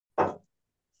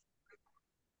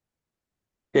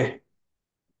Okay.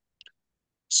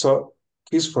 So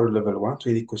quiz for level 1,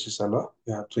 20 questions are.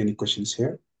 We have 20 questions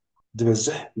here.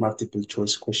 دبزح multiple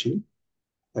choice question.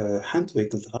 حنت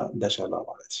ويكلتها داش على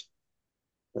مالتي.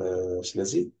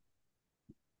 سلازي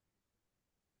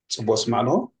تبغى اسمع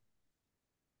له؟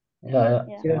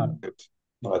 Yeah. Good.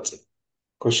 نغطي.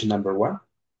 Question number 1.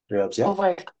 رياضيات.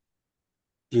 موبايل.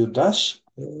 You dash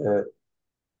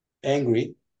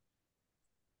angry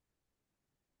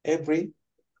every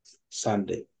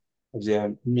Sunday.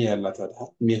 زي مية لا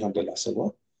تدها مية هم دلها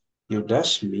سوا. You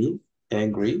dash me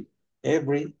angry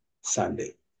every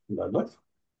Sunday. لا.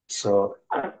 So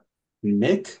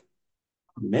make,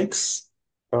 mix,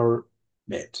 or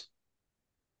made.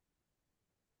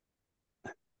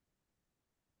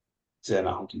 زي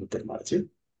أنا هحط مثل مالتي.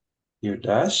 You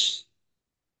dash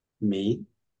me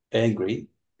angry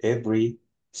every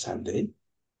Sunday.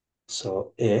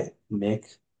 So A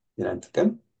make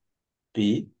ينتقل.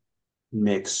 B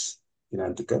mix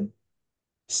ينتقل.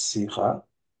 C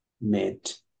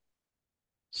made.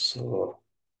 So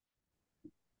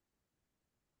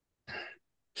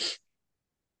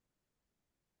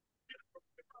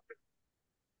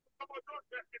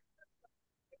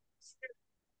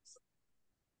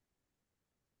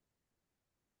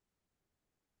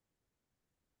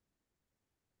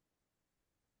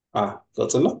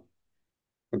that's enough.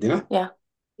 Medina? Yeah.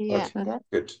 Okay,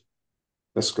 good.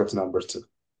 Let's go to number 2.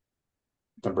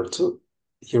 Number 2,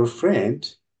 your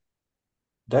friend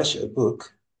dash a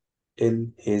book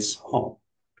in his home.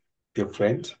 Your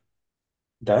friend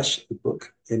dash a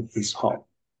book in his home.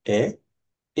 A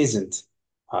isn't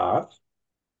have.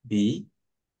 B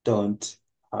don't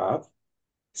have.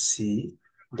 C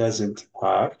doesn't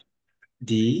have.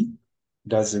 D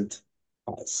doesn't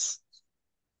has.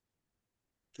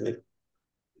 Okay.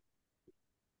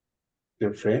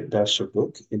 Your friend dash a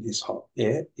book in his home.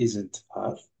 A isn't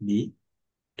have. B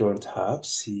don't have.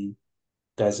 C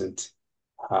doesn't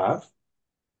have.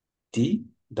 D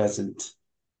doesn't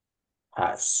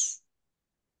has.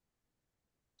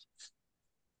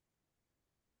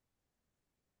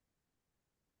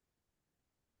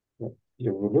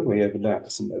 يقولون ويا بالله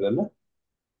قسم هذا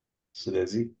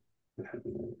سلازي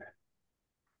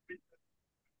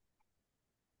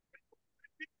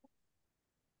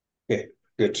Okay,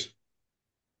 good.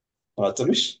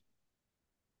 طمش.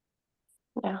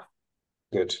 Yeah.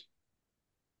 Good.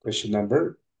 Question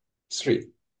number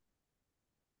 3.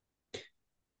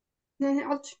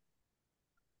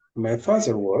 My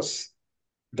father was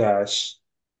dash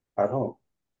at home.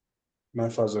 My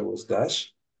father was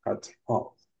dash at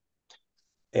home.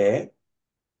 A,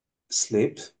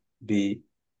 sleep. B,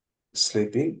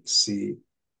 sleeping. C,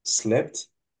 slept.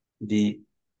 D,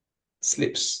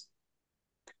 sleeps.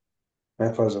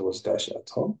 My father was dash at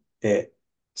home. A,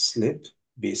 sleep.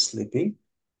 B, sleeping.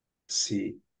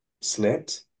 C,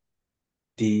 slept.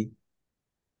 D,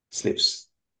 sleeps.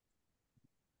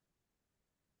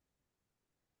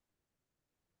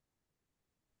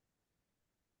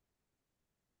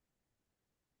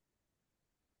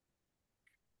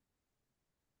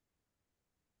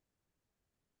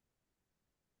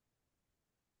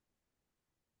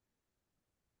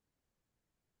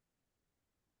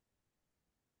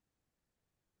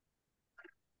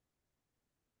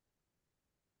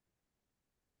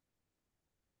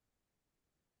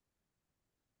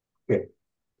 Okay.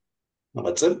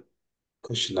 نغتل.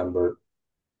 Question number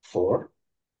 4.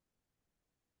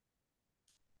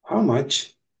 How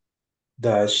much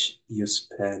dash you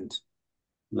spend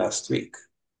last week?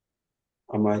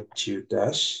 How much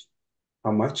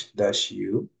dash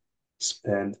you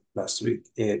spend last week?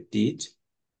 A, did.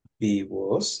 B,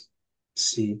 was.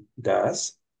 C,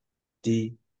 does.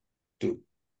 D, do.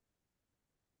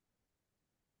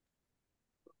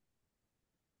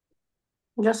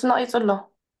 Just ناقص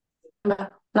له.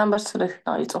 Number 3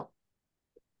 ناقصه.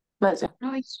 ماذا؟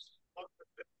 Nice.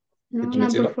 Did No, you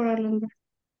number 4 number.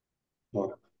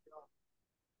 No.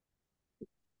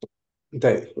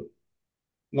 طيب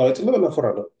ناقص له ولا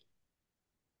فرع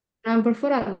Number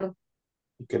 4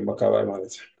 يمكن بكاوي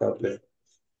مالتي كابلي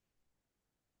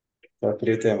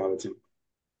مالتي.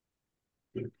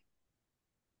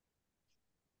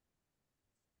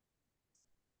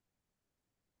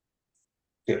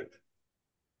 اوكي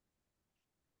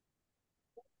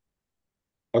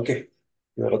اوكي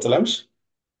يلا طلعمش.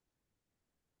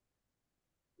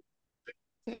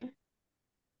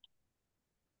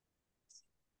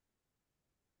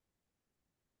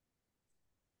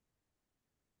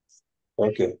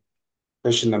 Okay.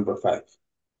 Question number 5.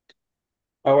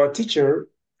 Our teacher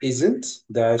isn't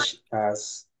dash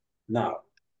as now.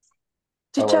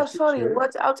 teacher sorry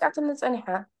what أوقعت النص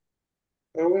أنيحة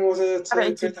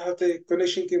رابعتي. كنت حتى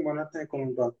كونكشن كي موناتنا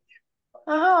يكون بعض.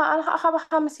 اها انا اخذ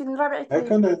خامسين رابعتي.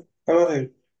 هكذا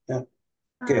كمان.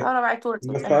 Okay. رابعتي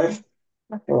Number 5.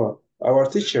 Oh, our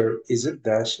teacher isn't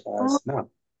dash as now.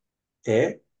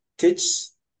 A.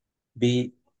 Teach.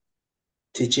 B.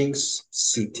 Teachings.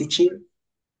 C. Teaching.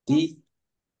 D.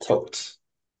 Taught.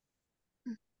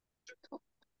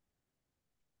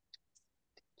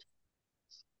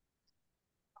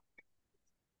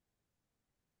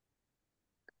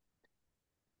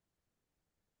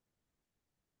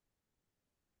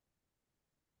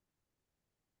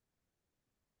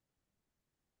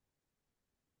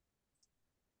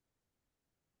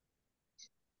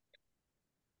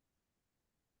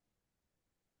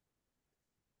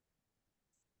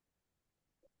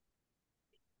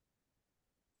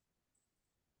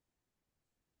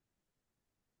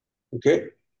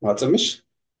 Okay. ما تسمش؟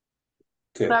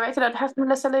 Okay. رابعتي لا حرف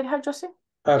من لسه اللي جوسي.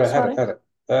 هرا سوري.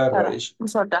 إيش؟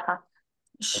 مصدحة.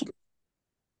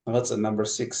 What's number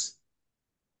 6?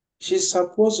 She's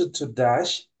supposed to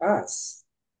dash us.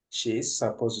 She's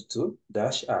supposed to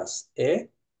dash us. A.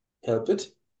 Help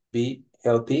it. B.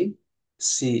 Helping.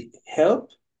 C.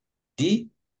 Help. D.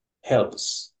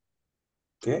 Helps.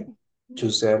 Okay.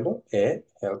 Choose A.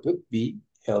 Help it. B.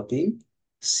 Helping.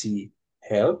 C.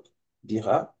 Help. D.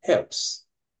 Helps.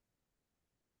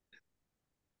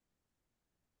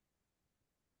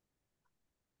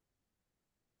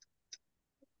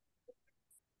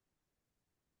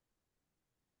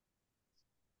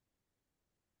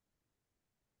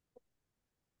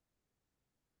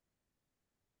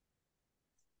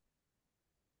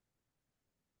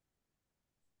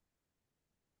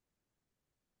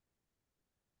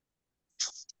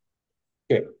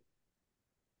 Okay.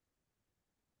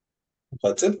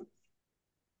 That's it.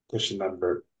 Question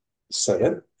number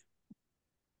 7.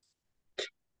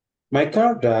 My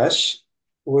car dashed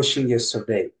washing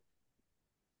yesterday,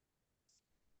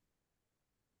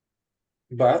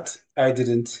 but I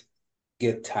didn't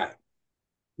get time.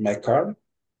 My car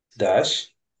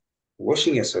dashed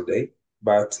washing yesterday,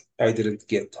 but I didn't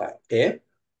get time. A.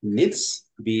 Needs.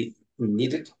 B.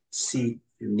 Needed. C.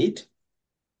 Need.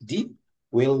 D.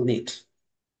 Will need.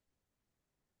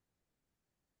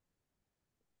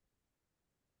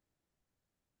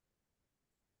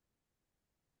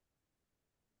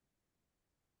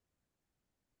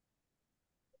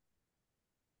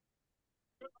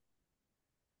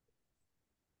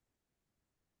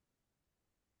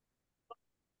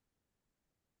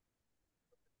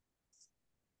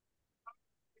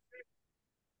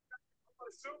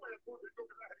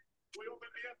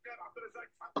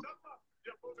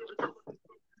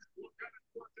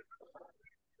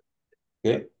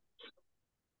 Okay.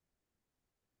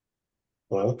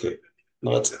 Okay.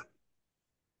 Let's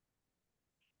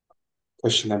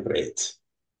question number 8.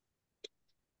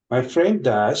 My friend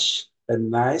Dash a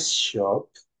nice shop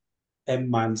a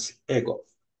month ago.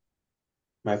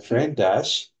 My friend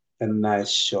Dash a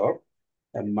nice shop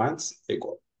a month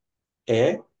ago.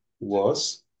 A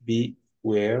was, B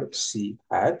where, C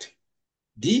had,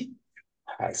 D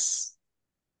has.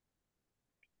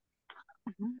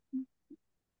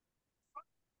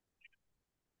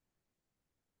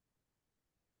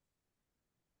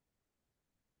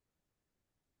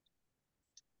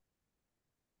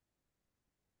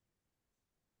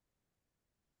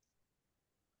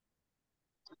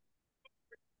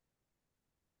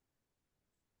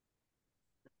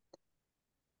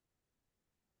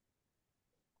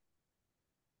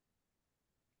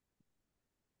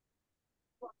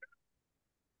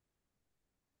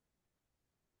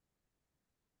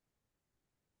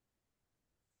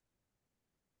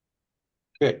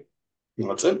 Okay,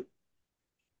 what's it?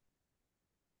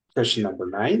 Question number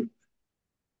 9.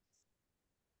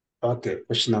 Okay,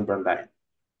 question number 9.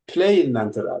 Play in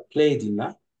Nantara, play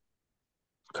dinna,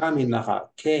 come in Naha,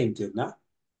 came dinna,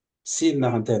 see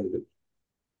Nahantan.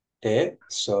 A,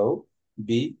 so,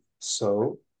 B,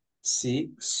 so, C,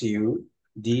 sew,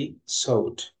 D,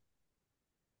 sewed.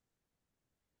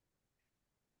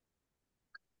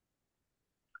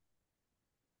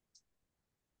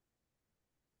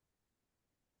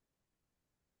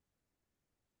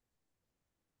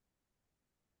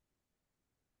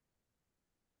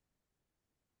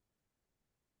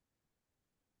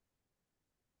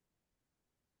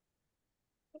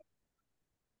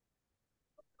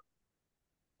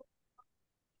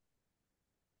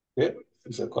 Okay,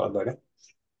 so call that.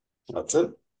 That's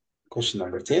it. Question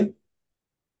number 10.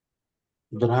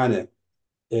 Brhane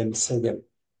and Sagan,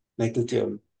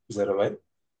 Nakitium, Zerabai.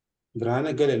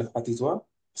 Brhane Galil Hatitwa,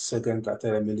 Sagan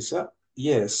Katara Melissa.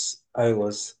 Yes, I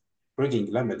was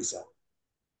reading La Melissa.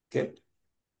 Okay.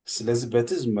 ስለዚህ በቲ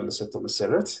ዝመለሰቶ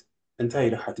መሰረት እንታይ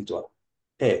ኢሉ ሓቲትዋ?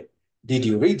 A. Did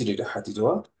you read ኢሉ ሓቲትዋ?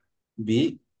 B.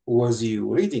 Was you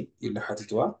reading ኢሉ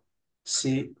ሓቲትዋ? C.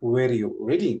 Were you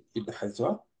reading ኢሉ ሓቲትዋ?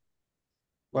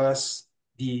 ወላስ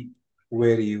D.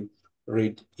 Were you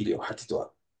read ኢሉ ሓቲትዋ?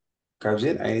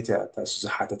 ካብዚአን ዓይነት እያ ታሱ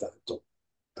ዝሓተታ ሕቶ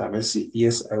እታ መልሲ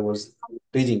yes I was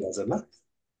reading እያ ዘላ።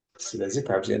 ስለዚ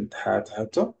ካብዚአን ተሓተ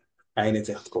ሕቶ ዓይነት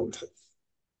እያ ክትከውን ትኽእል።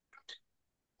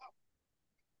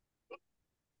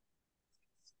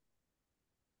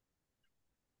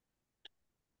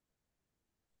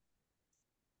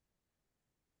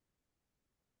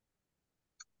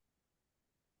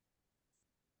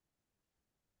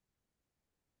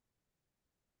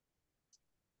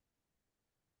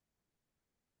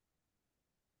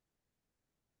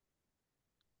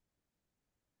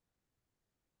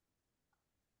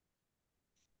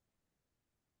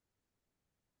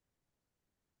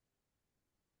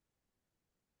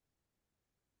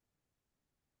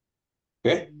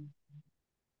 اوكي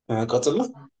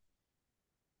قاتلنا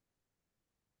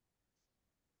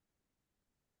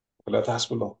ولا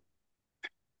تحسب الله.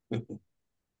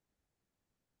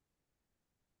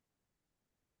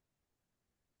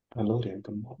 هلو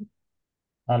يمكن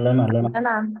أهلا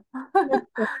نعم.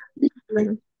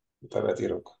 تبعتي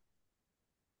روك.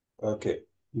 اوكي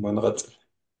بنغطل.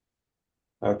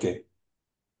 اوكي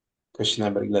question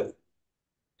number 11.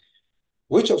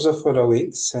 Which of the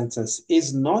following sentence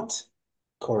is not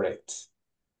correct?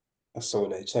 So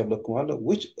let's have a look.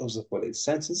 Which of the following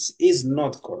sentence is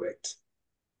not correct?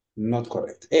 Not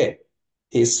correct. A.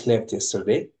 He slept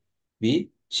yesterday.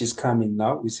 B. She's coming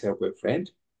now with her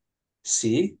boyfriend.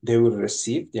 C. They will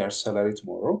receive their salary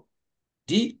tomorrow.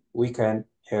 D. We can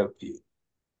help you.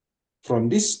 From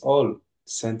these all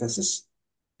sentences,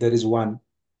 there is one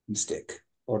mistake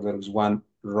or there is one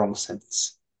wrong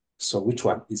sentence. So which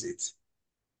one is it?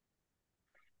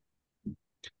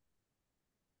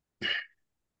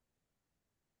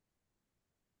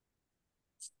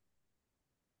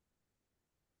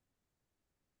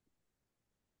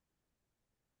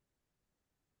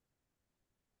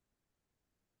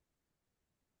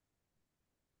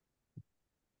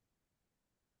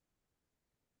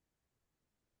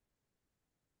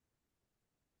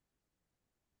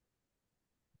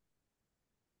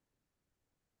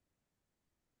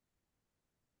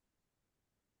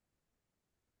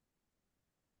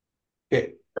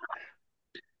 Okay.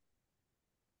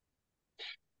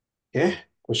 Okay.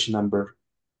 Question number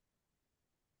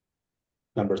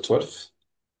 12.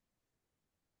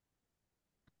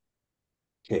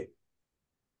 Okay.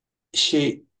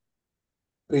 She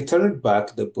returned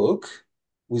back the book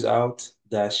without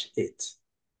dash it.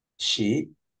 She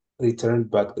returned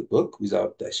back the book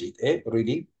without dash it. A.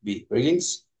 Reading. B.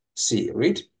 Readings. C.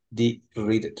 Read. D.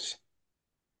 Read it.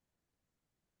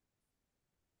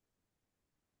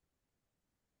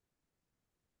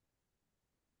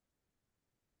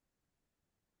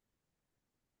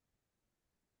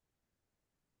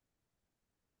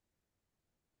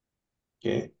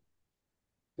 Okay.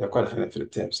 يقال احنا في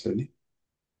التام سلوني.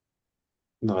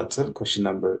 نغتل question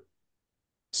number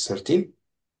 13.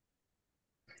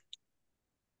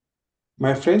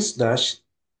 My friends dash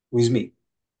with me.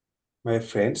 My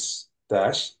friends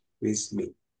dash with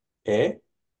me. A.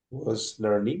 Was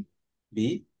learning.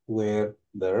 B. Were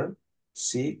learn.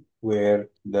 C. Were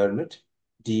learned.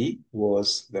 D.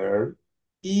 Was learn.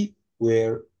 E.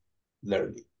 Were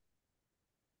learning.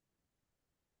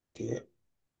 Okay.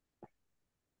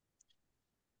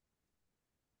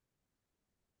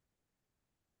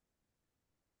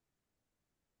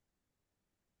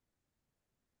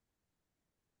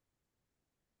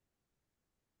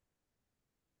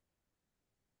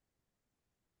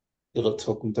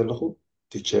 يغطفكم تلخو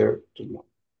teacher تلو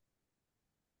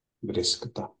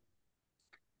بريسكتا.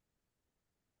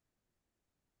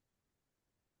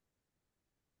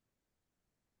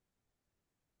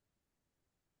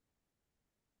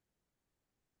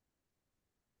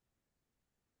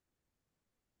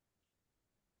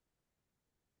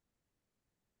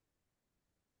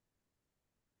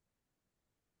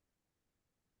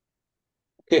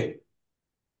 اوكي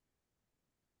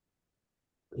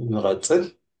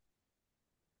نغتل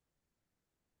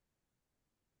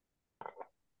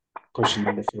question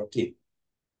number 14.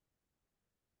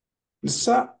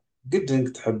 نسا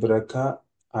قد تحبرك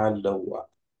على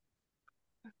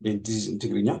بالديز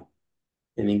انتقرينيا.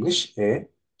 In English, A.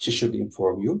 She should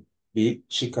inform you. B.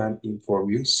 She can inform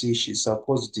you. C. She's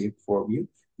supposed to inform you.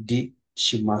 D.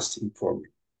 She must inform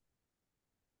you.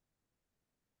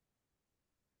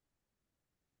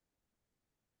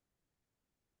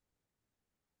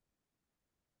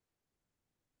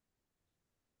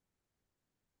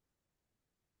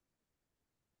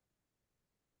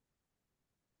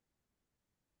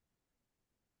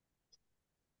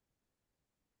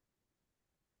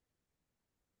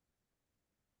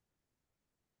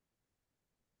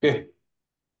 اوكي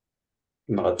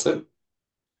نغتب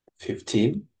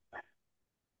 15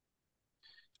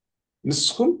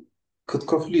 نسخن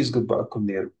ክትከፍሉ እዩ ዝግባአኩም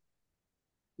ነይሩ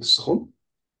ንስኹም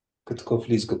ክትከፍሉ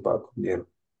እዩ ዝግባአኩም ነይሩ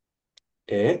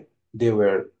A they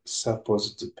were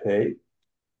supposed to pay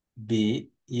B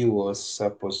you was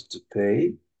supposed to pay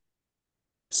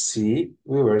C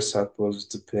we were supposed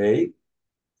to pay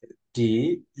D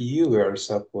you were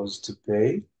supposed to pay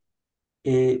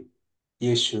A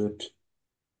you should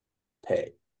pay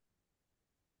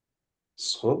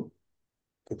ንስኹም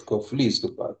ክትከፍሉ እዩ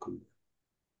ዝግባአኩም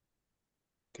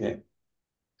Okay.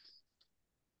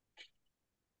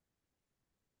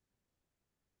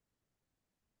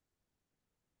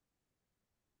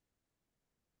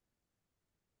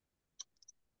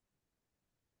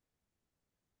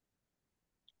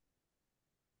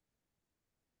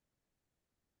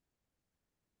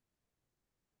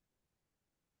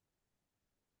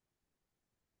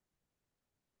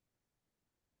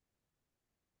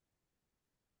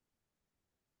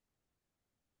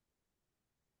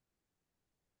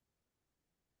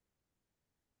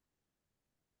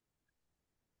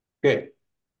 Okay.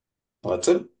 What's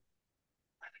it?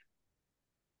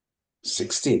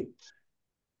 16.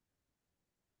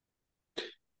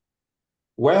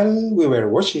 While we were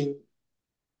watching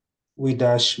we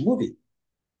dash movie.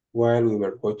 While we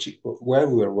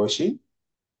were watching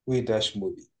we dash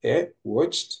movie. A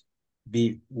watched,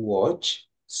 B watch,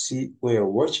 C were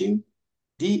watching,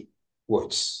 D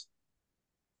watches.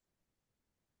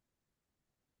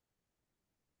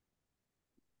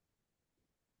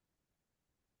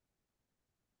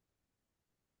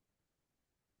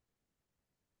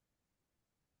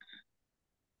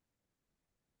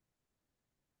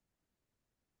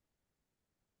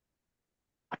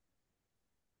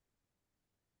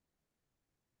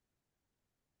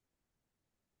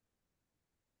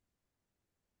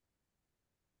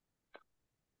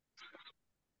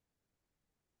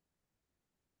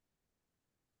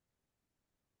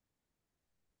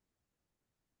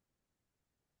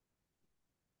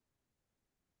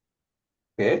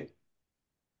 Okay.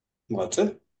 What's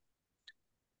it?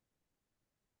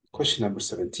 Question number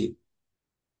 17.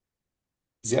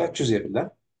 choose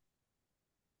it.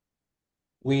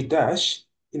 We dash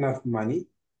enough money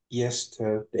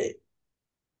yesterday.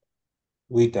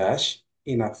 We dash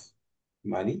enough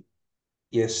money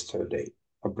yesterday.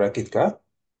 A bracket ka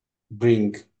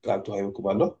bring ቃል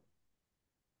ተዋሂብኩባለሁ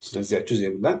ስለዚያችሁ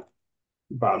የብላን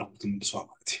በዓሉ ትምልሷ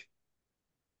ማለት እዩ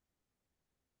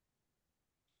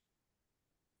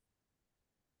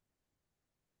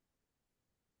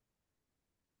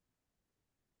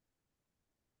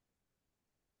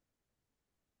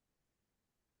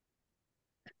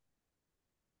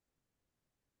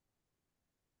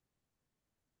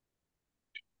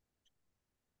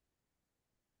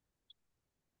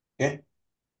Okay.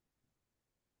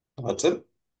 What's it?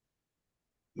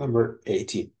 Number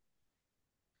 18.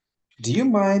 Do you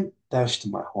mind dash to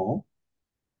my home?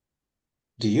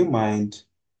 Do you mind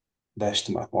dash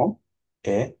to my home?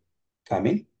 A.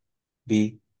 Coming.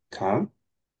 B. Come.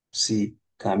 C.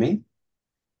 Coming.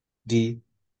 D.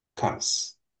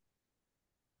 Comes.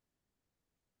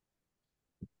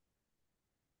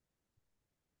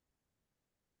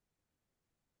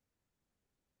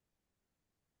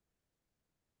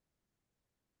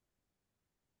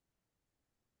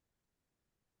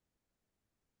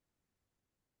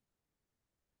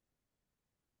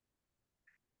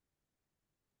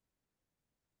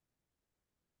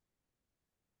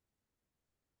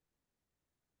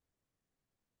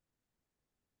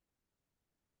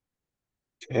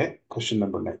 Okay. Question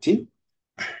number 19.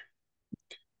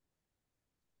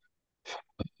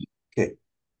 Okay.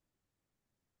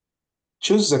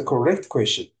 Choose the correct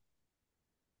question.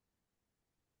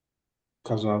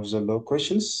 Because of the low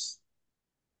questions.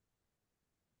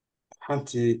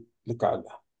 Hanti Lukala.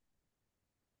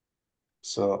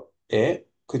 So A,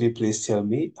 could you please tell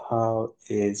me how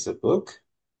is the book?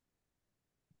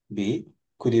 B,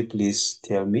 could you please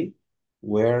tell me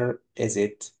where is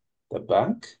it the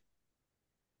bank?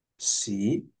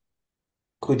 C,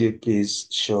 could you please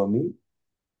show me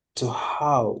to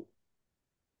how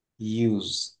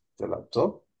use the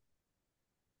laptop?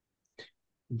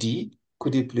 D,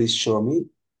 could you please show me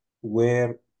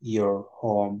where your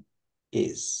home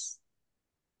is?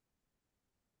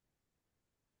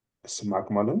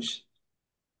 اسمعك معلومش؟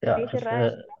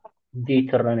 دي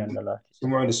ترن يلا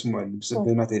سمعني بس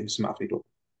بيناتي بسمع في دو.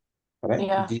 Right?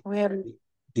 Yeah, D, where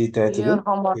D title. your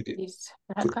homework Could you, is.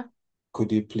 could, هكا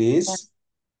could you please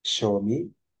show me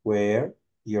where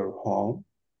your home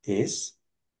is?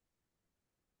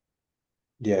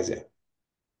 دي أزاي.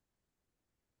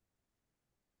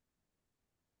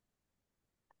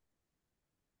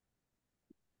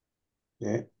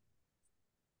 Okay.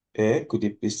 A, could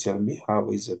you please tell me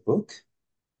how is the book?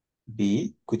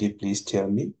 B, could you please tell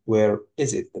me where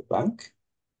is it the bank?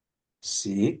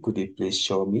 C, could you please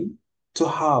show me to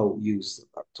how use the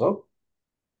laptop?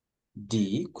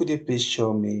 D, could you please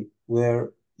show me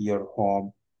where your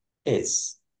home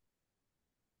is?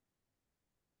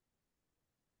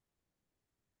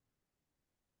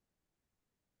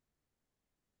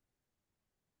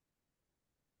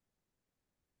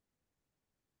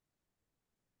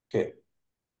 Okay.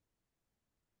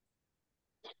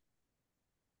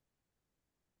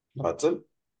 Martin,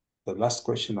 the last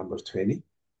question, number 20.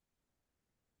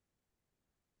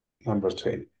 Number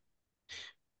 20.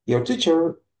 Your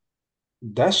teacher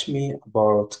dashed me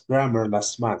about grammar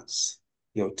last month.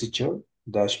 Your teacher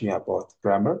dashed me about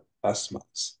grammar last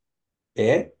month.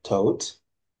 A, taught.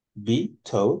 B,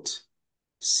 taught.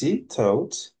 C,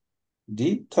 taught.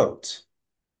 D, taught.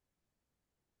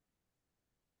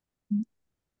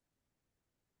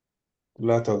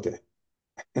 لا تودع.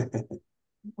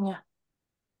 Yeah.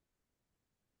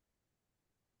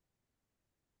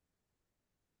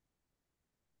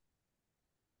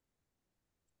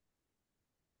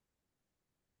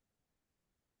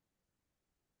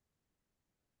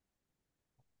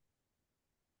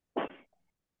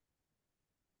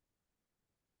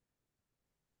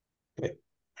 Okay.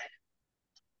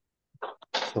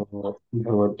 So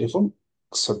نوديكم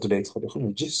قصدوا لي تخليكم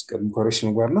وجيس كنكوريش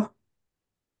مقارنة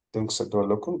دونك صدوا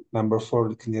لكم number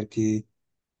 4 كنيركي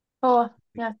Oh,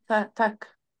 yeah, tack.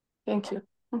 Thank you.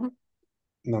 Mhm.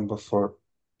 number 4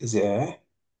 is A.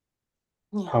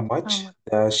 Yeah. How much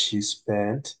does she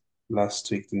spend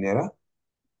last week Nera?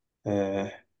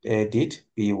 A did,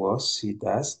 B was, C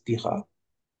does, D have,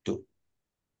 do.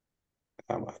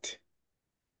 How much?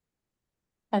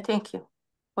 Thank you.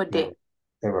 What day?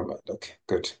 Never mind. Okay,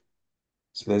 good.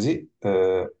 ስለዚህ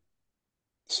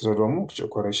ስለ ደሞ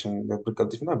ኮሬክሽን ገብር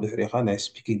ቀልጢፍና ብሕሪኻ ናይ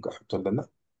ስፒኪንግ ክሕቶ ኣለና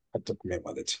ሓተኩም እየ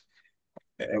ማለት እዩ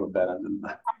ይወዳናልና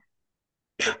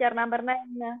teacher number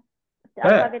 9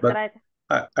 alphabet right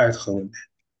ኣይትኸውን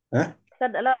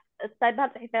صدق لا استايبها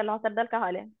صحيفه له صدقك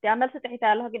هالي تعمل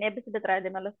صحيفه له ግን ኤብስ ብጥራይ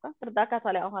ደመለስካ ትርዳካ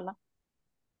ታለያ ሆና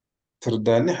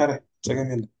ትርዳኒ ሓረ ፀገም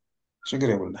የለ ችግር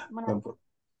የብልና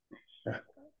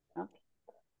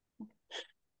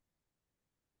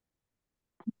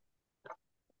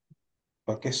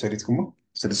ኦኬ ሰሪትኩሞ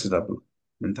ስድስት ዳብሎ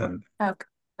ምንታን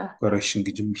ኮሬክሽን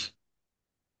ግጅምቢ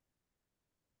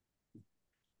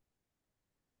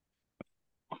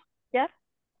ያ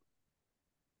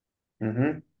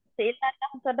سئلنا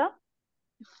لهم صدا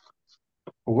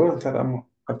هو ተራሞ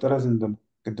አጠራዝ እንደም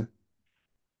ቅድም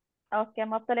ኦኬ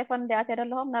ማብ ቴሌፎን ዲያት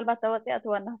አይደለሁም ምናልባት ተወጥያ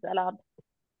ትወና ሰላም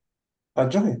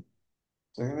አጆይ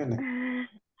ፀገም የለ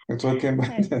it's okay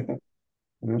but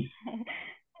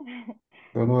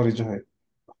don't worry Joy.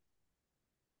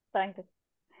 thank you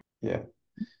Yeah.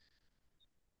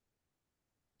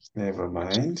 Never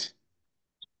mind.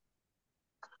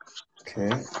 Okay.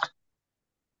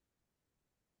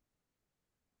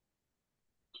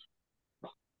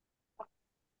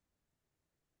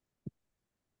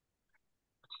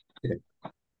 Yeah.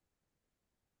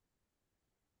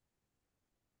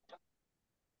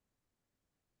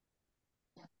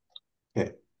 Okay.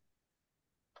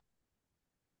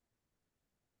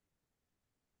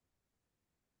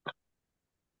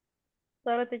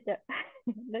 sorry teacher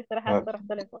ليش راح اصرف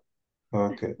تليفون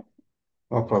Okay.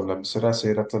 No problem. ስራ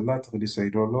ሰይረተላ ትኽሊ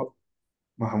ሰይዶሎ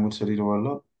ማሕሙድ ሰሪዶሎ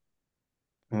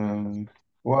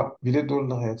ዋ ቢለዶ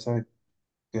ለኸ ሳይ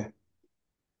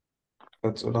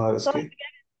ቀጽለها እስኪ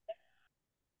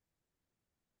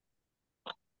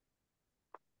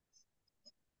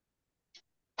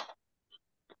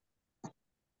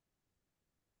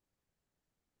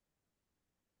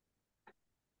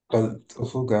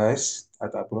ቀልጥፉ ጋይስ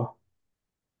አጣጥሮ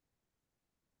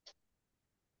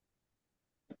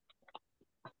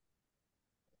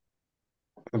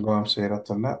እጓም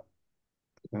ሰይረተላ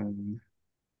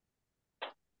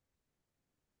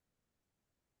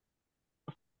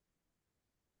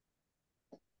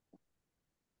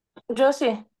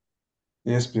Josie,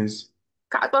 yes please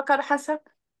كعطوك على حسب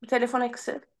بتليفونك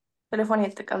يكسر تليفوني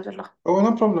يتقم زلو oh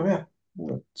no problem yeah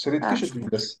ሰሪትክሽ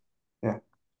بس yeah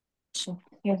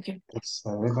Thank you.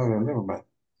 السابق never mind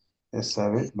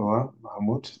السابق نوان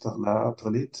محمود تخلا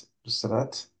تغليت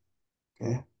بسرات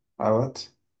okay عوت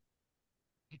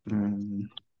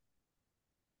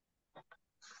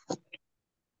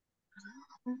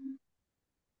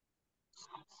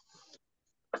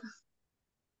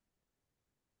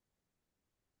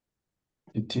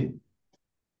إنتي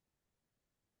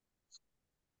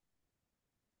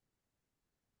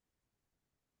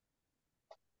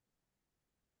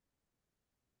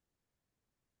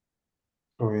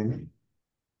روين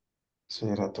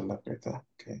سيارات الله كريتا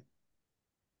اوكي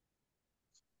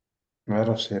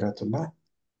معرف سيارات الله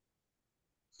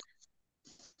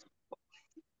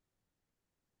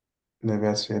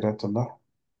نبيع سيارات الله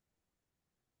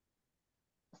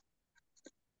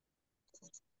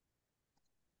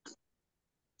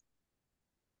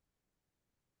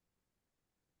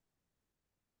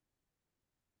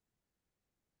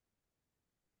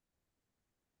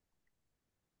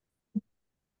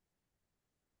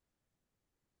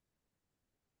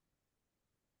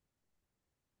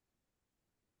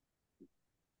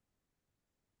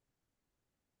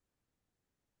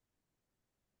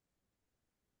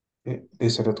إيه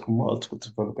سيارتكم ما قلت كنت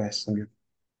بقول بحس نجيب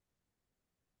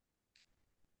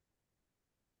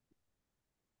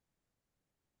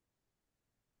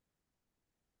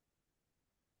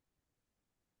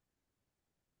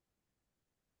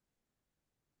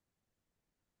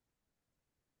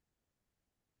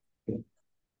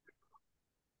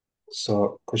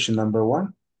So question number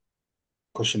one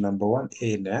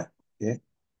A now okay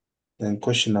then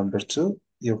question number two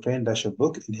your friend dash a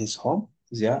book in his home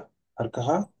زيا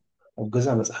أركها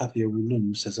وجزء مصحف يقولون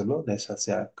مسلسله ليس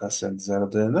ساعة كاسن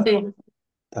زردنا سي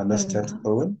تمستت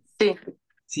أون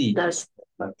سي T درس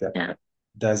like that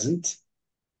doesn't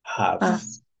have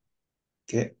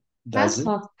okay Have doesn't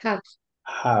or have.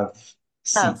 have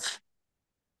C هاف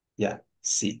yeah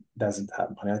C doesn't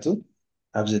have معناته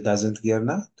أبزي doesn't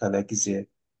غيرنا كلا كزي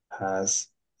has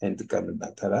and قبلنا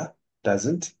ترى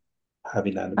doesn't have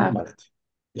in animal معناته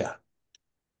yeah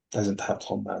doesn't have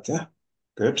home معناته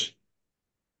good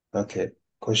okay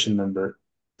question number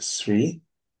three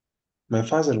my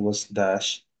father was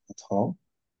dash at home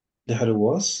the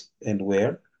was and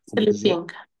where كل sleeping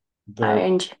verb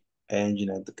ing and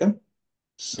نتكلم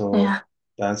so yeah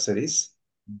the answer is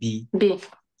B B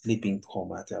sleeping at home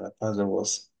معناته my father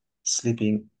was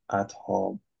sleeping at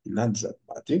home ننزل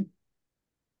معناته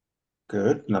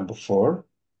good number four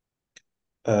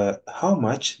how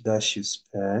much does she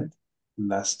spend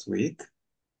last week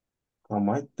how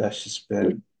much does she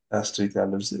spend last week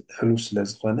حلو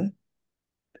ስለዝኾነ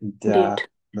did دا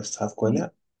مستحف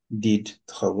كونه did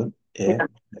تخون yeah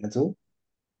معناته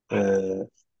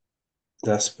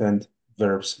دا spend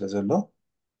verb ስለዘሎ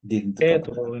did ايه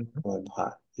نتقبل تقول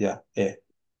yeah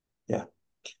yeah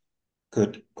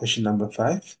good question number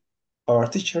five our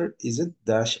teacher isn't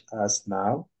dash as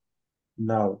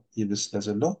now يبس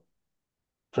ስለዘሎ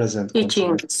present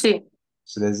teaching continuous C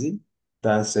ስለዚህ the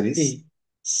answer is ايه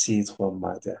C تخون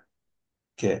معناتها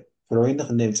okay فلوين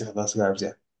نخلي نمسح بس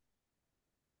قاعد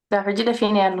لا حجي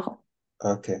فيني ያለሁ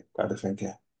اوكي بعد فين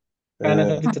كده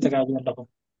انا كنت تقاقي لكم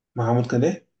محمود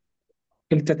كده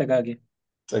كنت تقاقي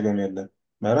تقام يلا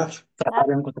معرف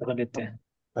تعالين كنت قلت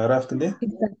معرف كده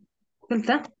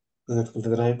قلت كنت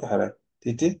تدري كحرة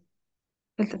تيتي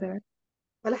قلت تمام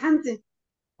ولا حمزة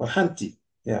وحنتي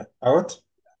يا اوت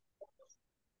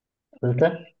قلت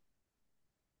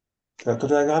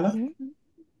كنت قاعدة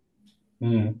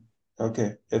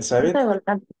اوكي اتسابت ولا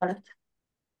أنت قلت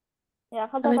يا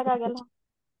خلطة تقاقلها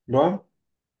لوام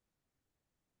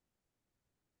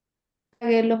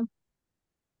تقاقي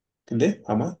كده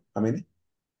اما اميني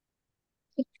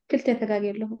قلت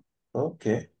تقاقي له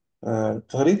اوكي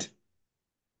تغريد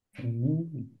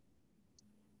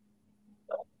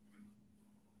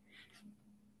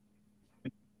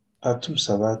أتم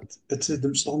سبات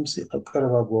دمسهم سي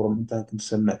أقرب أقول متى كنت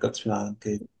سمع كتفنا عن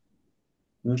كيف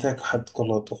متى حد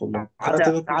كله تقول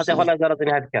كاتلكم عاد خلا جرت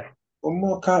لي هذكر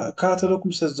أما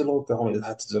كاتلكم سجلوا كهم إذا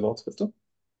حد سجلوا تفتو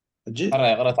جي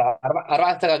قرأت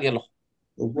أربعة تقاقي له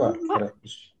وبوا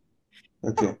فرقش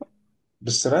أوكي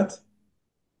بالسرات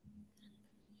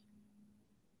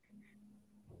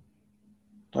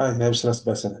هاي بسرات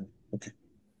بس أنا أوكي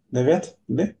نبيت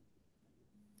ليه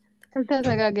قلت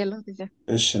تقاقي له تجاه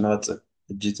إيش ناطق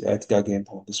جيت أتقاعد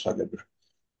هون بس فاقبر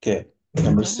okay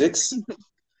number six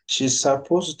she's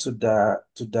supposed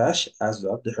to dash as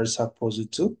well her supposed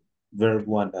to verb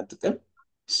one نتكلم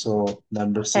so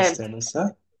number six help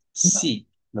تنسى C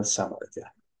نسى مرتين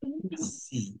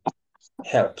C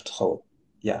help تخو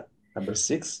yeah number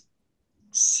six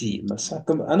C مسا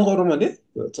كم أنا غرمة ليه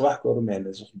صباح غرمة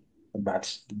يعني زخم بعد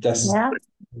داس yeah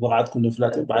وقعد كنا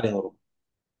فلاتين بعدين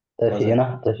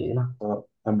غرمة تشينا so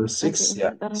number six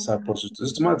yeah supposed to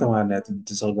زت ما تمام يعني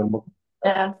تسوي غرمة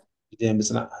yeah بدين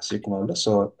بسنا حسيكم ولا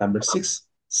so number six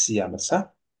C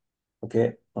مسا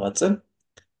okay نغتسل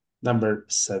number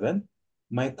seven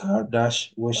my car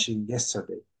dash washing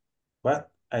yesterday but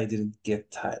I didn't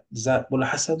get time ولا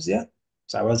حسب زياد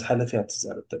عاوز حل فيها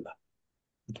تزارب دلها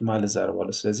ما لزارب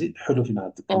ولا سلازي حلو فينا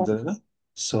عندك yeah دلنا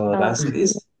so the answer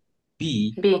is B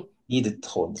B needed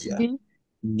تخون زياد بي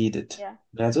needed Yeah.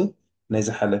 ምክንያቱ ናይዚ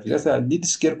ሓለፊ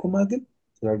needs ጌርኩማ ግን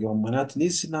ተጋጊቦም ምክንያቱ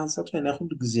needs እናንሳብ ናይ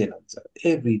ኩሉ ግዜ ነው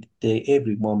every day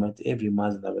every moment every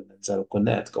month እናበልና ንዛረብ ኮና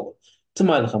እያ ትከውን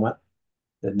ትማሊ ከማን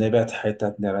ነቢያት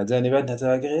ሓይታት ነራ እዛ ነቢያት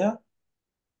እናተጋጊያ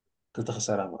ክልተ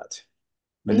ክሰራ ማለት እዩ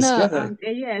No, መልስካ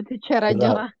teacher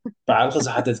Joa. بعالك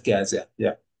زحتت كازيا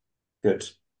yeah good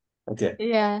okay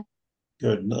Yeah.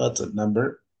 good نقطة number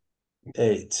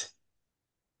 8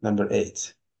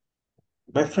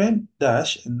 my friend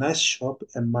dash a nice shop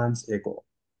a month ago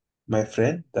my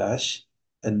friend dash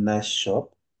a nice shop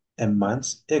a month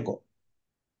ago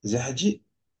زي حجي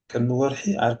كان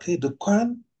ورحي عاركي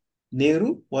دكان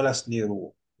نيرو ولا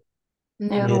سنيرو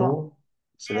نيرو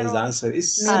so the answer is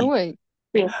C Norway.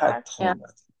 حد yeah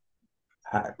خمات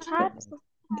حد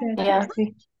yeah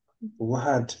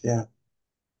وحد yeah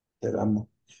الأمر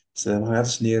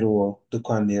سمعتش نيرو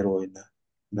دكان نيرو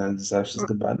إنا نزارش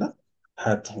تقبلنا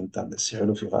حد هم تعمل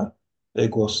حلو فيها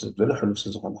إيجوس بلا حلو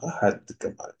سيزوغنا حد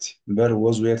كمالتي بر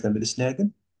وزوير تعمل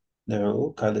سناجن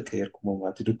نعو كالك يركم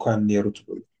مالتي دكان نيرو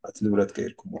تقول مالتي الولاد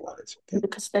كيركم مالتي okay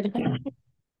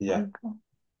yeah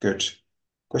good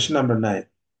question number 9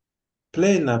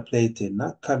 play na play تنا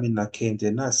كم na كم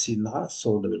تنا سينها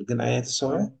سول بالجن أيات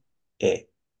سويا A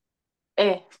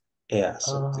ايه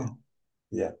صوتي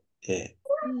yeah A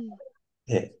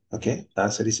okay the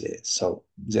answer is A so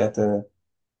زيادة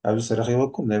أبز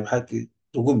رخيوكم نبي حكي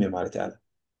رقم يا مالتي أنا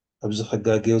أبز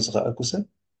خجاجي وزغا أكوسا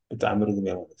بتعمل رقم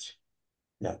يا مالتي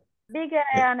يعني بيجا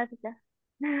أنا تجا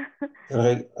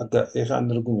رغي أجا إيه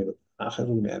عن رقم يا آخر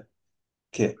رقم يعني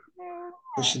okay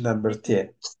question number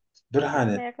 10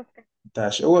 برهانة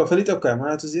داش هو فليت أوكي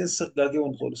معناته زين خجاجي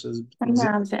ونقول زين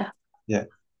نعم زي يعني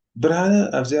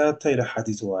برهانة أبزي تايل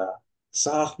حديث ويا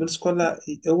صاخ بس كلا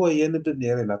هو ينبب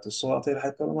نيري لا تصوات تايل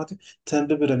حتى ما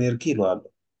تنبب نير كيلو على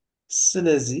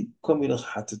سلازي كم يلغ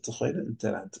حتى تخيل أنت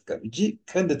لا تكمل جي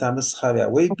كان تعمل خابع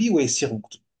وي بي وي سيغ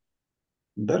مكتوب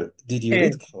بر did you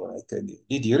read كفوا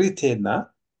did you read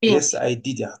هنا بي yes I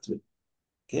did يا حتى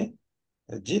okay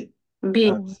جي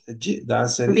بي جي the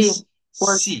answer بي is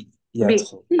was C يا بي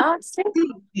تخو سي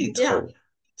C تخو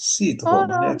C تخو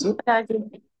اه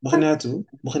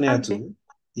مخنياتو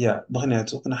يا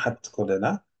مخنياتو كنا حتى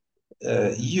كلنا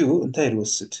you انت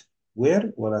الوسط where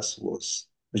ولا was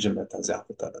مجمع تازع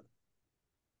بتاعنا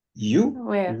you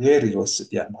وير where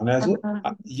الوسط يعني معناته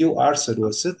you are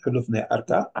الوسط حلفنا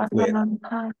أركا where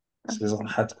سيزون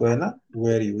حد كوينا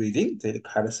where you reading تلك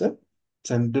حرسة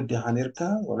تنبب دي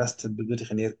حنيركا ولا تنبب دي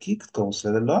حنيركي كتكون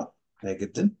سيد الله ما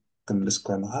جدا كملس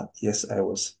كوينها yes I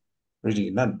was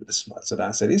reading none بالاسم so the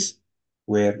answer is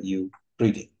where you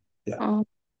reading yeah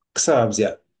كسبب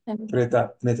زيادة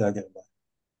فريتا نتا جنبا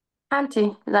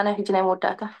انتي زانا هجينا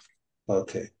موداتا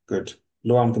okay good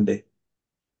لو عم كندي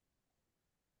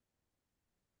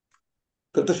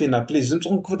كنت فينا بليز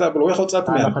انتم كفتا بالوي خلص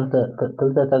أكم أنا يعني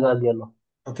كلتا تقاقي الله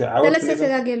اوكي عاود ثلاثة كندي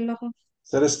تلاقي لهم.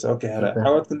 سلست اوكي هلا كلتا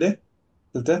عاود كندي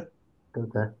قلت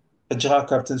كلتا اجغا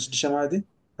كابتن سديشة مادي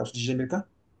كابتن سديشة ميركا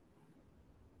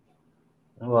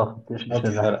واخد تيش اوكي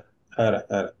بشبه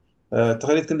هلا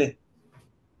تخيلت كندي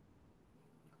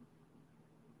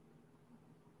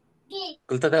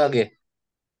كلتا تقاقي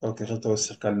اوكي خلت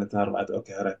اوسخ كان نتنا أربعة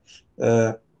اوكي هلا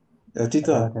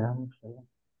تيتا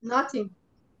Nothing.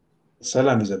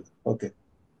 سلام يا زلمة اوكي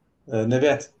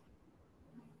نبيات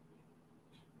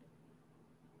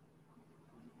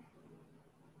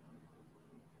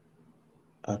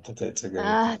تتعد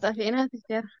سجلت طيب أنا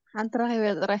teacher. أنت راهي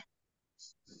ويدري.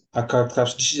 كابتن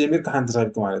سديشة ميركا حنت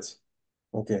سايبكم عادي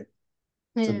اوكي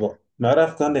إيه. تبقى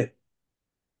معرف كندي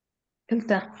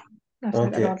كلتا. نفس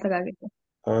اوكي تلاقي.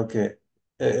 اوكي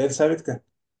إيه سايبتك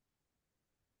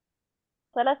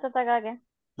ثلاثة دقائق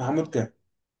محمود كا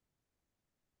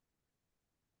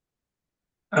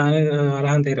أنا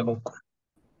راح أنتظر أخوكم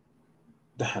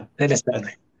دحن 3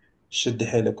 ثواني. شد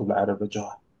حيلك بالعربي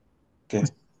جوا اوكي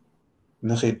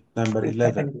نخيل نمبر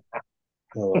 11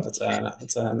 هو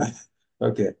أتانا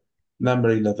اوكي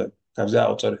نمبر 11 كابزا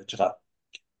او تصرف جغا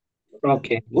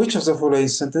أوكي which of the following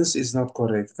sentence is not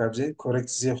correct كابزين correct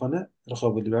زي خنا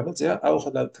رخوب اللي بعد زي او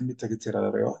خلا كمية تكتير على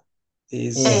ريوه is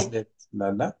ايه slept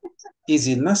لا easy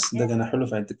الناس دقنا حلو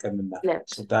فين تكملنا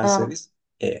so لبس the answer is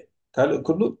A قالوا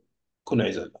كله كنا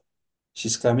عزلنا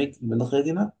she's coming من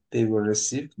غيرنا they will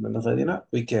receive من غيرنا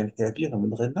we can help you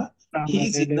من غيرنا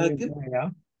he is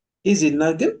الناقل is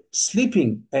الناقل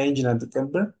sleeping أينجنا عند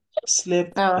كمبر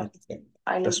slept اه عند كمبر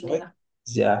عيني that's why جميلة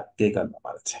زيا كيغانا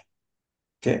مالتي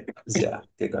okay زيا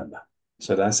كيغانا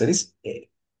so the answer is A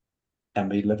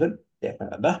number 11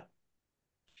 كيغانا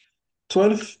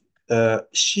 12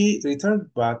 she returned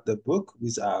back the book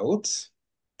without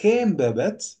كان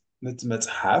بابت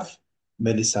متمتحف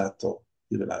مليساتو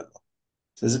يبلع له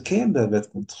إذا كان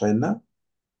بابتكم تخيلنا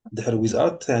دحر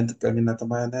without نتكلمنا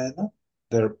تماما هنا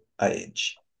verb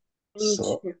ing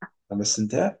so لما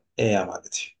استنتهى إيه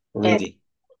مالتي reading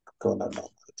كون الله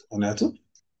معناته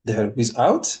دحر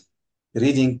without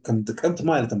reading كم تكلمت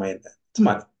مالي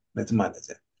تماما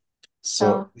زين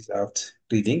so without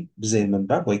reading بزي من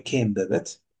باب ويكين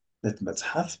بابت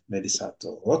نتمتحف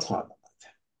مليساتو وطوانا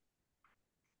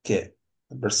okay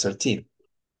number 13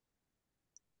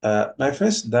 my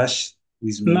friends dash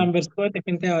with me Number 12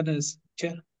 انت ولا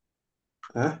شير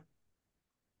ها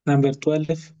number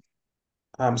 12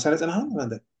 مسألة أنا هم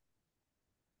هذا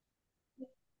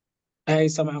اي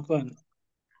سمعكم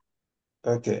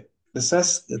اوكي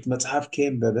بساس متحف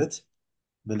كيم بابت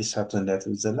مليساتو لا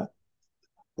تبزلا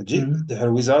وجي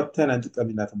دحر without تانا انت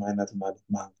قبلنا معينات مالك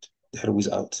معود دحر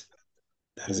without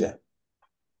دحر زين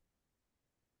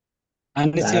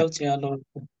انا سي يعني اوت يا لو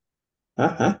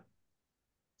ها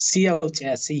سي اوت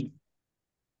يا سي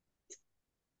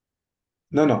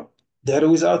نو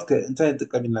دحر without انت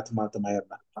قبلنا معينات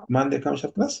ما عندك كم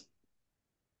شرط بس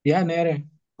يا نيري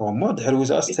هو ما دحر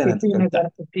without تانا انت اتي قبلنا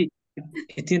نغرات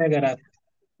اتي نغرات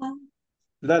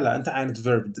لا انت عينت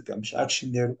فيرب انت مش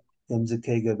اكشن ديرو يوم زي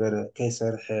كي جبر كي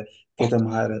سرح كي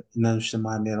تمهار ان مش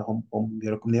تمهار هم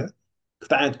يركم نير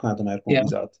كنت عينت كنت ما يركم يا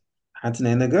ويزات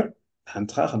حنتنا نجر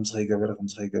حنتخا خمس خي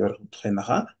جبر تخينا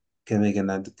خا كما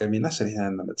يجنا كمينا سرينا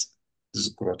نمت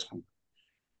ذكرتهم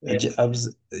يا اجي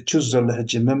ابز تشوز زل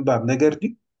هجي من باب نجر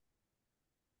دي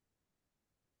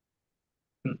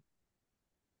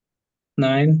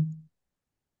 9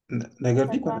 نجر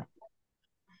دي كنا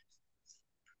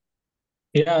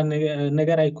يا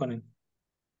نغر ايكونن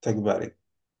تكباري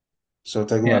سو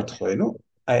تكبار يا تخينو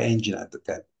اي انجي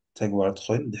ناتك تكبار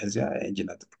تخين دحزي اي انجي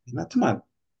ناتك هنا تمام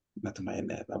ما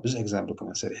تمايلنا بس اكزامبل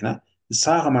كمان سريحنا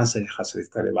الساعة كمان سريحة سريح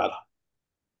كاري بعلها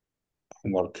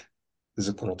homework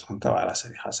ذكرتهم كوا على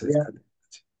سريحة سريح يا كاري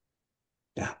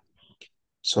yeah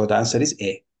so the answer is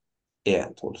A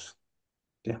and 12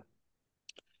 yeah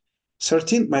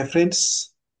 13 my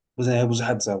friends بزنا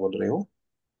ብዙሓት زابل ريو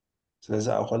ስለዚህ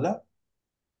أخلا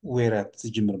ويرات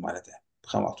تجمر معناتها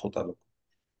خمس تفضل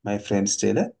my friends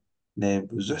تيلا ናይ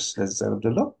ብዙሕ ስለዚህ زارب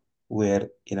دلو where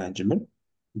إنا نجمل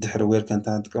دحر where كانت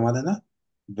نتكلم علينا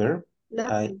verb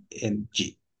ing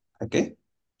okay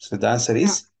so the answer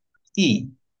is E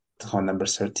تخون number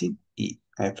 13 E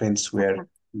my friends were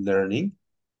learning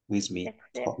with me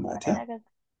تخون معناتها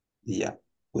yeah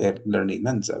we're learning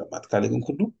ننزل ما تكاليكم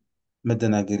كله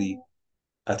مدناقري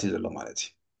أتيزلو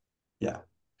مالتي yeah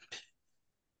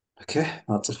okay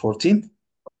ناطر 14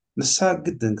 نسا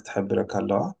جدا كتحبرك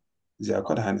الله زي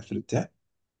أقول هاي فلتها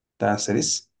the answer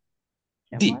is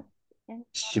D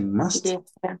she must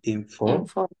inform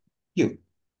you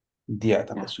دي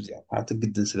أتمسو زي أعتقد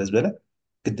جدا سلسبلة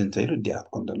جدا تايلو دي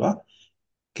أتكون دلوا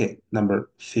okay number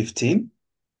 15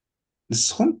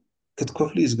 نسخن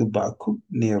كتكفلي يزقبعكم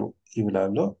نيرو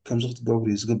يبلالو كم زغت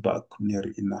قبري يزقبعكم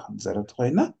نيرو إنا خمزارة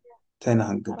خوينا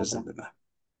تاينا هنقبر زندنا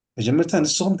مجمرتا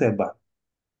نسخن تايبع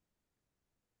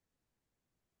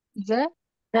ذا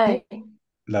زي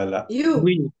لا يو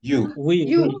وي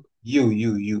يو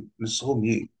يو يو نسخن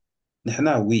يو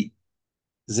نحنا وي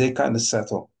زي كان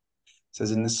نساتو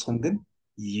سلازي نسخن قد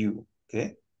يو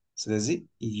okay سلازي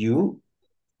you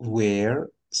were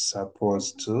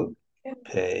supposed to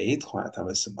pay تخوان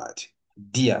تمس ماتي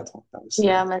دي أتخوان تمس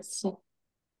يا ماتي مسي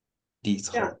دي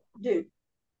تخوان دو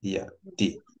يا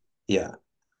يا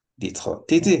دي تخوان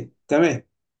تيتي كمان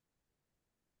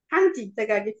حنتي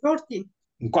دقاقي 14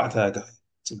 نقعت هاكا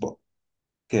تبو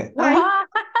اوكي واي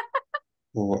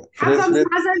هو حسب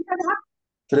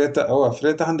فريتا حسب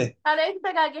فريتا عندي أنا إنت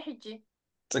قاعد حجي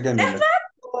تقام يلا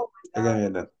تقام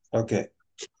يلا اوكي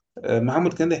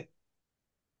محمد كان ده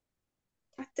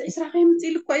حتى إسرع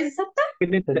قيمتي لك كويس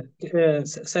ستة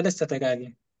سلسة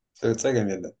دقائق تقام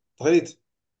يلا تغريت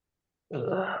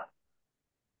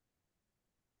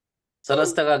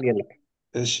ثلاث دقائق لك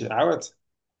ايش عاود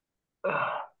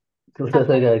ثلاث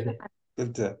دقائق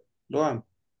قلت لوان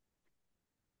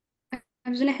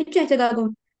أبزنا حجة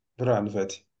تداغون برا عن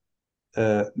فاتي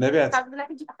نبيات عبد الله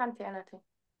حجي أخنتي أنا تي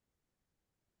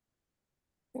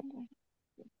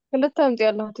كلها أمتي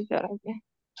الله تجارة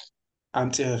عم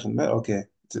تيجي خدمة اوكي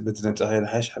بدنا تغير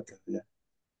حاجة حكا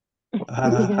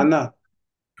حنا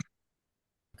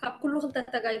كله خلطة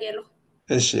تقاقيلو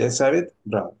ايش ثابت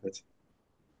برا عن فاتي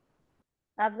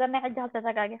أبزرني حجة هل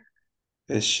تتقاقي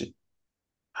ايش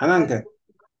حنانك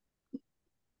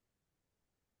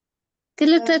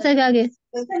كلها تقاقي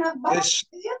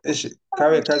ايش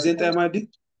كازين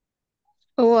تأمادي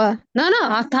هو لا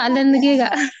عطا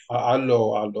النقيقة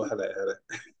علو هلا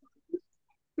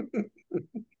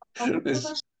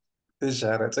إيش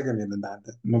هذا تقم يلنا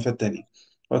هذا مفتني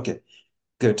أوكي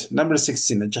good number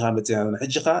 16 نجحا بتيانا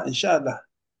نجحا إن شاء الله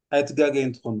هاي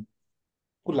تقاقين تكون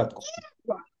كلاتكم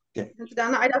okay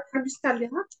أنا عايزة أتحدث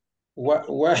عليها.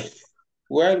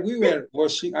 while we were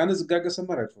watching أنا زقاقة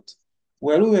سمرة فوت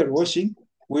while we were watching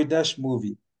we dash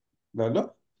movie لا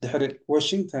لا دحر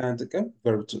watching تنانتكم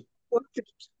verb 2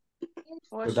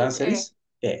 the answer is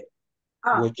A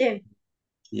watch إيه.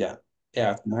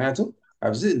 yeah معناته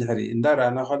أبزي دحري ندار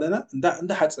أنا خدنا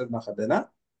ندا حتصرنا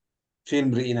خدنا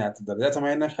فيلم رئينا تدري ده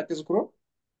تماينا حق ذكره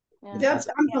ده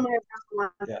بتعمل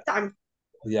ما بتعمل.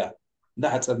 yeah ندا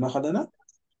حتصرنا خدنا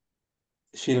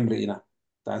فيلم رئينا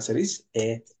the answer is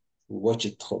A watch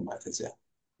it تخو معناته زي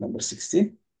number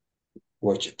 16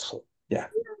 watch it تخو yeah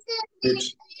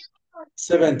good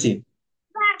 17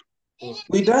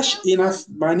 we dash enough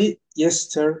money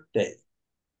yesterday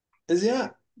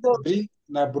إذا بري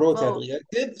نبروت هذا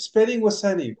كده spelling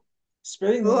وساني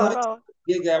spelling هذا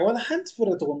يجا ولا حد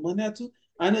فرتهم معناته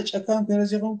أنا شكان كنا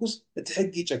زي قنقص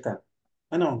تحقي شكان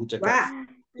أنا هو شكان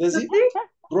لذي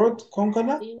برود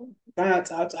كونكلا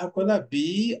كانت أتحكلا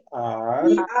بي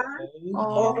آر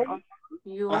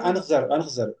أنا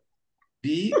خزر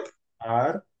بي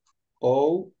آر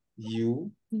أو يو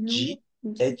جي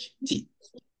اتش تي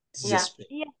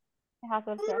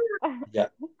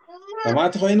كما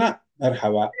تخوينا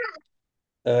مرحبا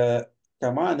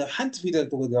كمان حنت في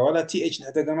ذلك ولا تي اتش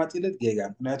نحتاج ما تقلد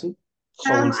جيجا معناته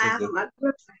خون سيد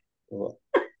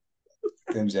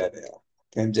كم زاد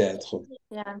كم زاد خو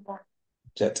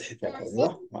جات حتى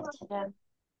ايوه ما تخون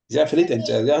يا فليت انت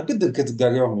يا قد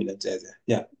كتجاجا يوم الى جازا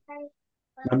يا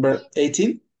number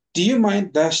 18 do you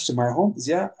mind dash to my home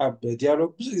زيا اب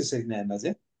ديالوج بس يسكنا انا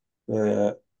زي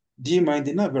do you mind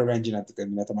إنها برانجينا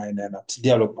تكلمنا تماينا أنا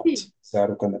ديالوج مات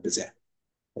سارو كنا بزين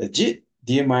جي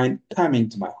do you mind coming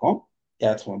to my home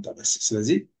يا تخون بس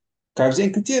سلزي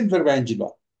كابزين كتير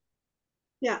برانجيلا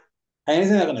يا أين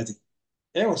زين أغنتي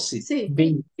أيوة سي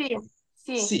بي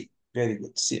سي very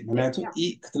good سي معناته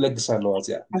إي كتلقى صار له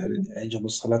أزياء إنجو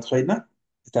مصخلات خوينا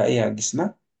تا إيه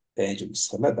قسنا إنجو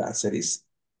مصخلات ده سريس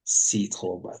سي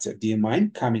تخون بعد do you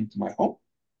mind coming to my home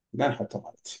لا نحط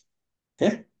مالتي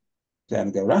okay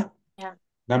زين قبله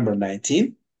number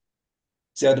 19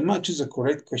 زياد ما choose a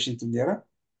correct question تمديرا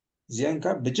زين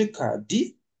كا بجكا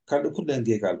دي كالو كل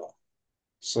نجي قالوا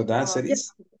so the answer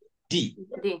is D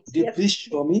could you please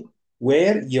show me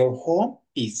where your home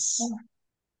is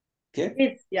okay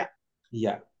Is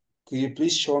yeah could you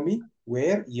please show me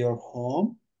where your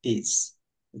home is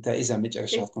ده إذا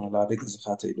مجرشات كنا لا بيك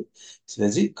زخاتة إلو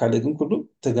سلزي كالجون كله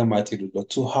تجمعات إلو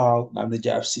to how نعم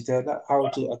نجا أفسيتها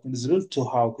how to أكون زلول to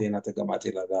how كينا تجمعات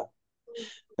إلو ده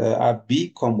أبي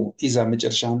كمو إذا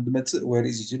مجرشان دمت where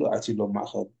is it إلو أتيلو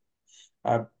ماخذ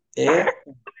أب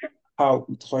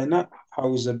how تخوينا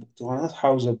how is the book تخوينا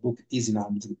how the book is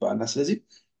نعم تقبل الناس لذي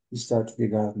يستات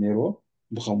كيغا نيرو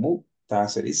بخمو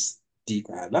تاسريس دي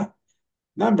كهلا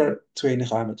number 20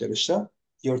 خامة جرشة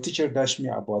your teacher dashed me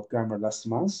about grammar last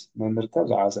month من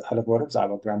مركب على حلب ورب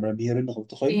على grammar ميرين نخل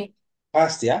تخوين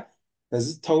past يا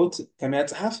لذي توت كم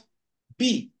يتحف B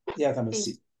يا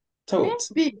تمسي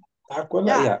توت تحك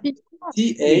ولا يا T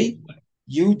A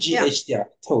U G H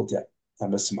يا توت يا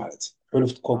تمسي مالت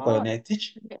حلفت كوكا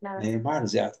ناتج نيمار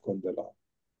زيادة كل دولار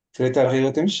فريتا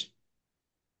رخيوة تمش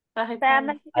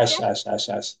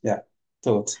عاش يا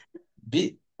توت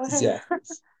بي زيادة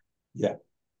يا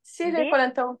سيري كل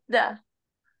أنت ده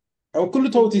أو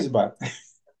كله توت يزبط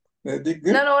ديك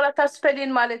لا ولا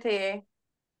تسبلين مالتي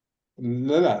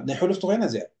لا نحلف تغينا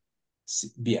زيادة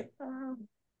بيا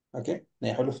أوكي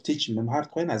نحلف تيج من مهار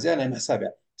تغينا زيادة نعم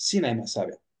حسابها سي نعم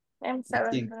حسابها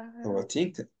هو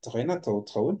تينك تغينا توت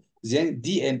تخول زين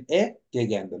دي ان اي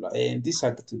جيجان دولار اي ان دي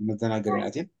ساكت مدنا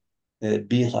قريناتين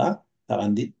بيغا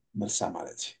عندي مرسى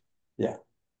مالتي يا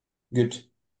جود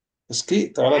اسكي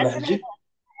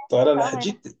طالع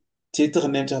لحجي تيتغ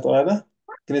نيمتها طالع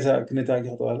كنتا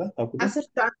اجي طالع اكو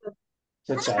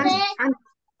ساعات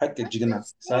حق جينا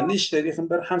سانيش تاريخ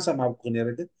امبارح خمسه ما بغني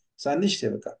رد سانيش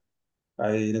تبقى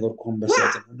اي نقولكم بس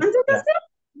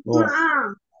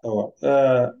هو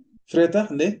فريتا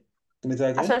ليه كنتا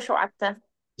اجي عشان شو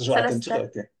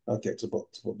عدت اوكي تبو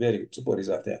فيري تبو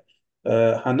ريزاتي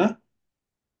حنا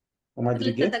وما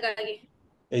ادري كيف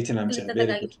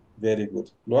 18 very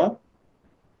good لو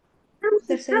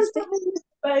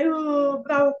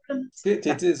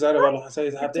تيتي زارة والله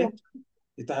حسيت حتى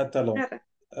يتحدى له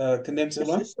كنا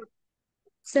يمسلون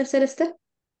سلسلة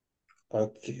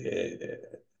اوكي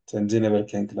تنزينا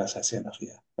بالكين كلاس حسين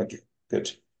اخيها اوكي good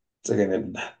تسجل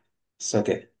لنا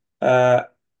اوكي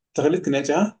تغليت كنا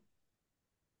جها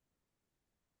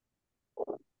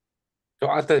شو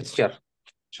عاد تشر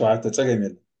شو عاد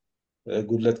تسجل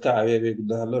قلت كا أبي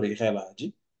قلت هلا ريخي على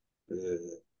هجي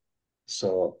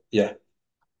so yeah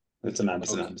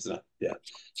بسنا yeah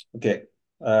okay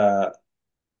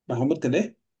محمد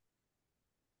كني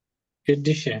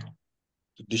شديشة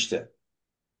دشته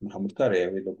محمد كاري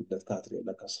أبي لو قلت كاتري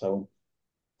لك أصلاً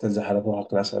تنزح على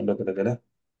فوق كلاس ولا كده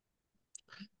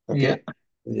يا okay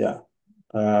yeah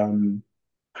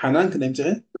حنان كنا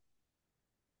يمتغي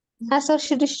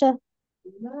 16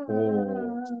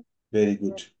 oh very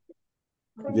good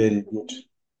very good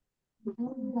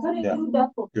yeah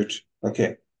good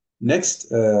okay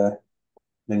next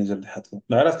من يزل حتكم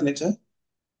ما عرفت نيتها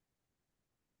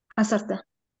 10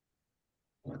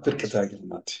 فرقة تاجر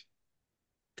ماتي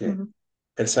okay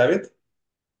الثابت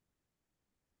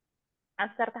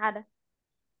 10 حدا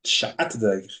شعت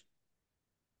داير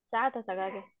ساعة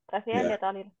تقاقي رفيع اللي yeah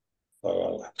طالين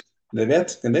والله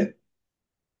نبات كني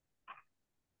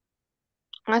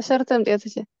 10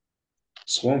 امتيازك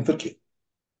صوم فرقة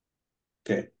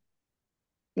okay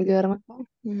جرمك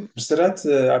بسترات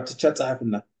عبتشات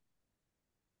صحفنا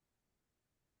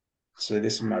سيدي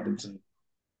اسمع دمزي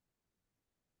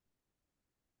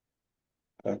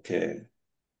okay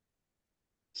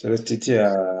سيدي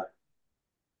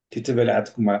تيتي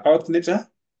بلعتكم مع أوت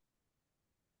نيتها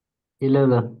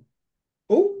 11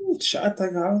 اوه شعت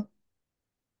تاجر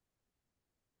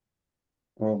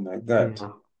oh my god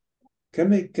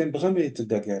يا كم بغمي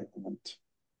تدقى انت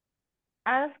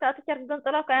أنا سكات تشارك دون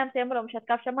طلاب كأيام سيمرو مش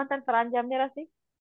هتكاف شمان تنفر عن جامني راسي